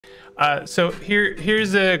So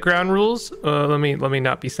here's the ground rules. Let me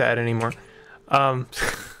not be sad anymore.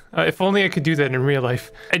 If only I could do that in real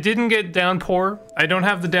life. I didn't get Downpour. I don't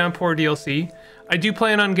have the Downpour DLC. I do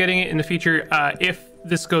plan on getting it in the future if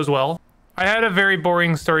this goes well. I had a very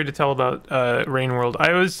boring story to tell about RainWorld.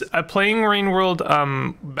 I was playing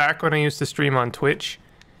RainWorld back when I used to stream on Twitch,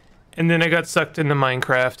 and then I got sucked into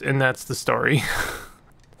Minecraft, and that's the story.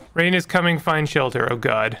 Rain is coming, find shelter. Oh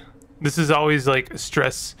god. This is always like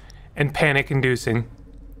stress and panic inducing.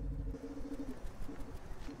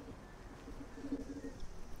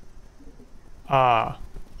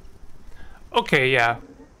 Okay, yeah.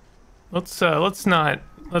 Let's not.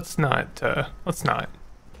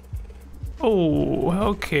 Oh,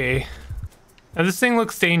 okay. Now this thing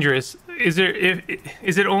looks dangerous. Is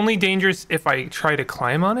it only dangerous if I try to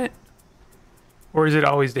climb on it? Or is it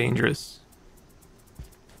always dangerous?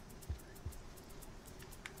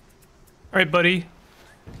 Alright, buddy.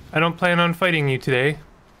 I don't plan on fighting you today.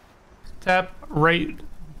 Tap right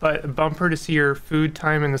bumper to see your food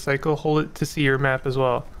time in the cycle. Hold it to see your map as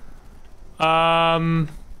well.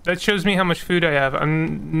 That shows me how much food I have.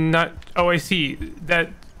 I'm not... Oh, I see. That...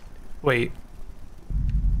 Wait.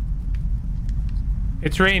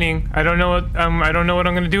 It's raining. I don't know what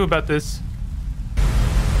I'm gonna do about this.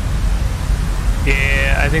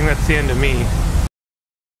 Yeah, I think that's the end of me.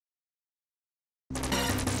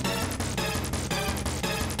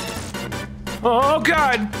 Oh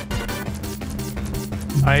god!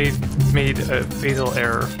 I made a fatal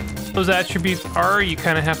error. Those attributes are, you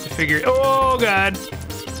kind of have to figure... Oh god!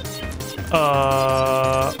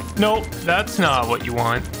 Nope, that's not what you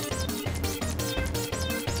want.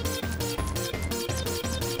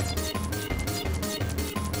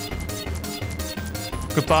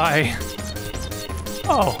 Goodbye.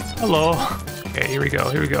 Oh, hello. Okay, here we go,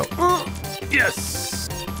 here we go. Yes!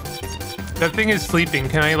 That thing is sleeping.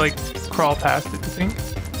 Can I, like, crawl past it, you think?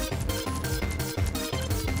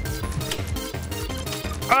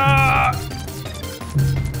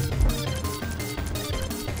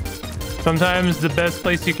 Sometimes the best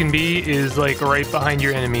place you can be is like right behind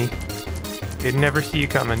your enemy. They'd never see you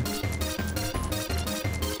coming.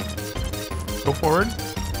 Go forward.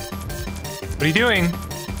 What are you doing?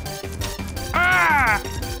 Ah!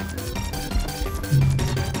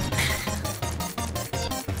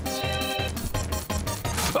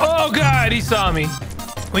 Oh god, he saw me.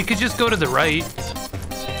 We could just go to the right.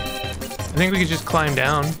 I think we could just climb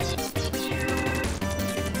down.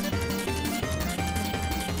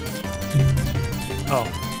 Oh.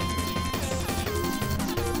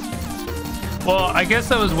 Well, I guess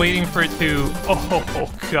I was waiting for it to... Oh,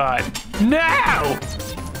 God. Now!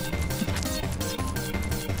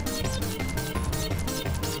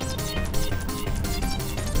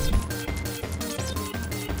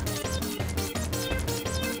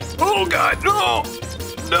 Oh, God, no!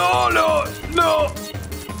 No, no, no!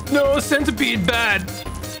 No, centipede, bad!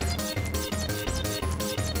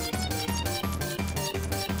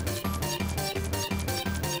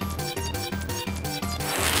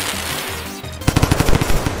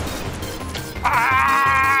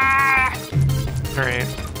 Alright.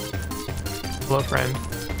 Hello, friend.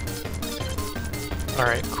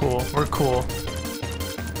 Alright, cool. We're cool.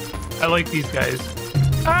 I like these guys.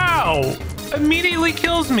 Ow! Immediately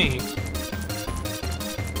kills me!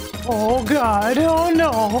 Oh god, oh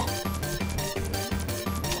no!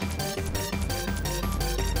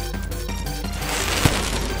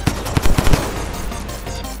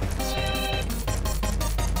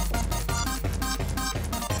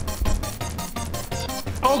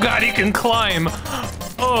 Oh god, he can climb!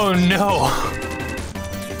 Oh no!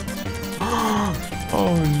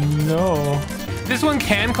 Oh no. This one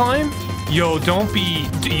can climb? Yo, don't be...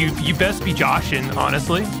 You best be joshing,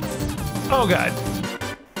 honestly. Oh god.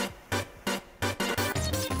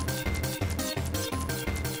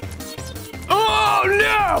 Oh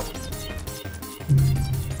no!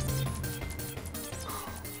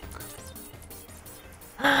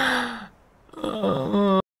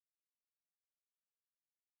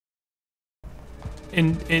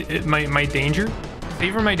 My danger?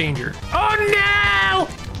 Favor my danger. Oh no!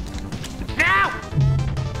 No!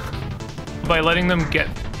 By letting them get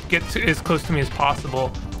to as close to me as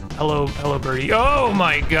possible. Hello, birdie. Oh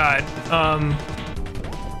my god.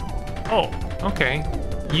 Oh, okay.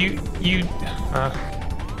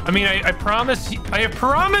 I mean, I promise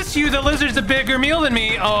you the lizard's a bigger meal than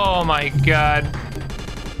me. Oh my god.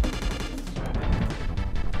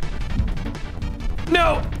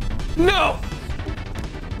 No! No!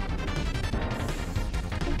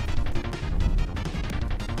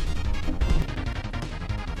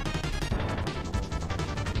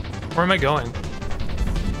 Where am I going?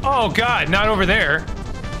 Oh God, not over there.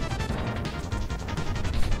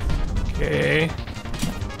 Okay.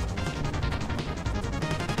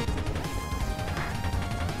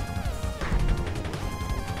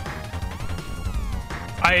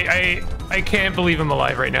 I can't believe I'm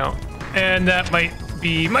alive right now. And that might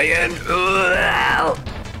be my end.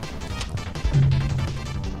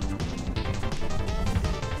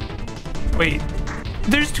 Wait,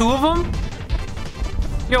 there's two of them?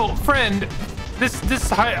 Yo, friend, this is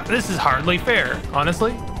hardly fair,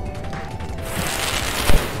 honestly.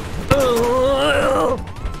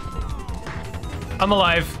 I'm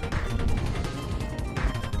alive.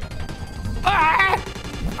 Ah!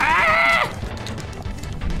 Ah!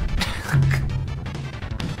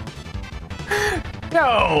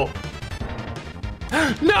 No!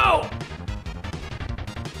 No!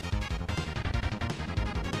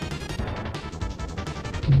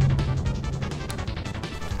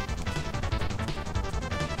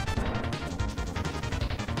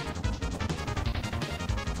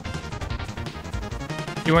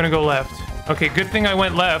 You want to go left? Okay, good thing I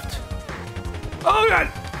went left. Oh God!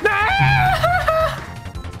 Ah!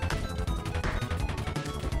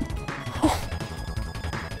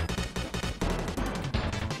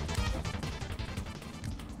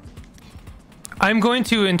 I'm going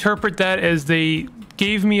to interpret that as they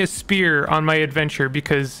gave me a spear on my adventure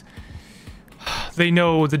because they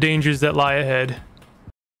know the dangers that lie ahead.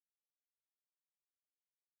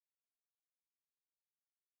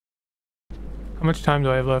 How much time do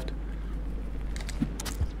I have left?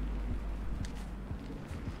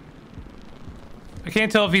 I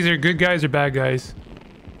can't tell if these are good guys or bad guys.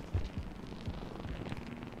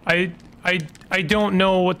 I don't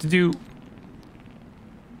know what to do.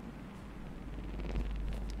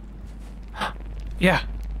 Yeah,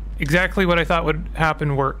 exactly what I thought would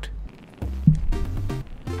happen worked.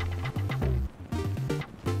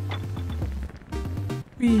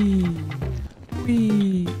 Whee,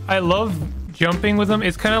 whee. I love jumping with them.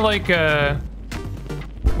 It's kind of like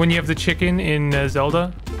when you have the chicken in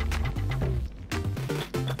Zelda.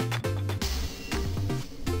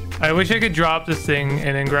 I wish I could drop this thing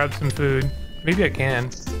and then grab some food. Maybe I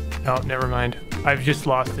can. Oh, never mind. I've just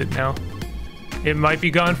lost it now. It might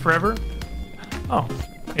be gone forever. Oh,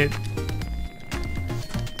 it...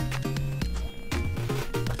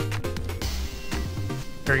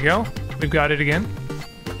 There we go. We've got it again.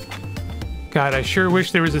 God, I sure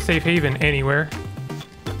wish there was a safe haven anywhere.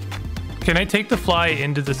 Can I take the fly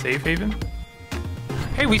into the safe haven?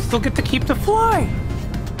 Hey, we still get to keep the fly!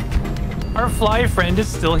 Our fly friend is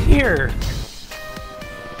still here.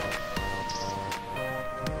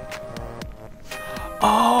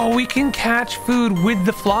 Oh, we can catch food with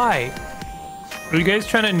the fly. Are you guys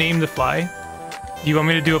trying to name the fly? Do you want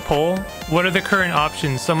me to do a poll? What are the current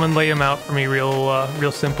options? Someone lay them out for me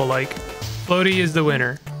real simple like. Floaty is the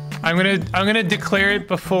winner. I'm gonna declare it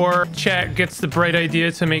before chat gets the bright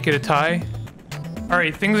idea to make it a tie. All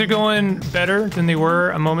right, things are going better than they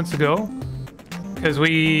were a moments ago. Because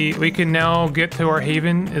we can now get to our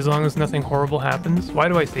haven as long as nothing horrible happens. Why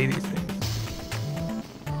do I say these things?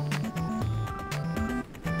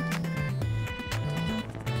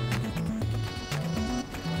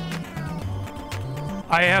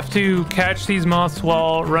 I have to catch these moths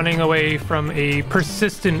while running away from a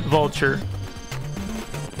persistent vulture.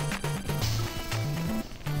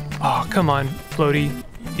 Oh, come on, Floaty.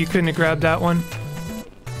 You couldn't have grabbed that one?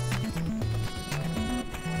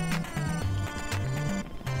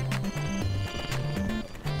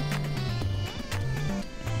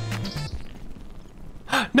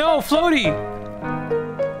 No, Floaty!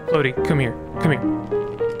 Floaty, come here. Come here.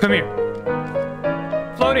 Come here.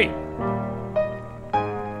 Floaty!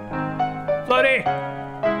 Floaty!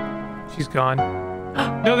 She's gone.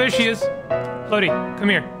 No, there she is. Floaty, come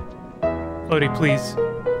here. Floaty, please.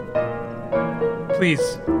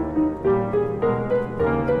 Please.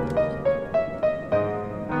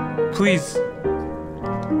 Please.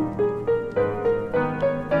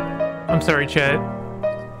 I'm sorry, Chad.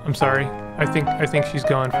 I'm sorry. I think she's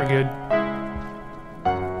gone for good.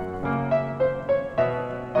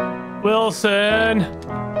 Wilson!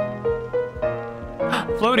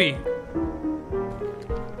 Floaty!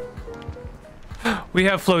 We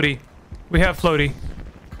have Floaty. We have Floaty.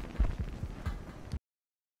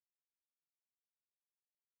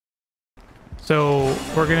 So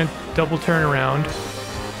we're gonna double turn around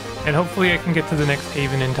and hopefully I can get to the next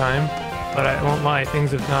haven in time. But I won't lie,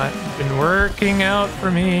 things have not been working out for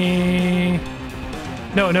me.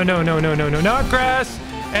 No, no, no, no, no, no, no, not grass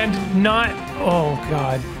and not, oh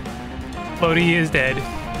God. Floaty is dead.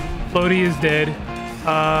 Floaty is dead.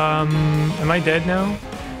 Am I dead now?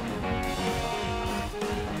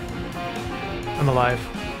 I'm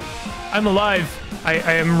alive. I'm alive. I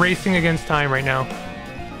am racing against time right now.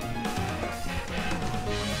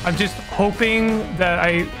 I'm just hoping that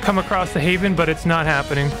I come across the haven, but it's not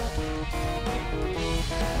happening.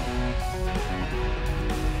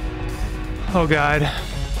 Oh God.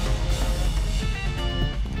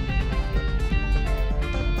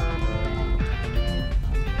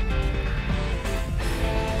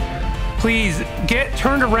 Please, get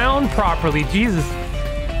turned around properly, Jesus.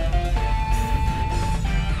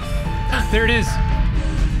 There it is.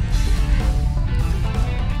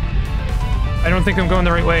 I don't think I'm going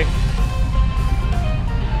the right way.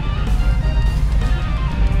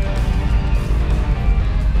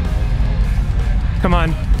 Come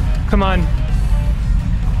on. Come on.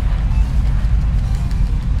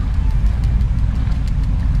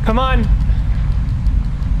 Come on.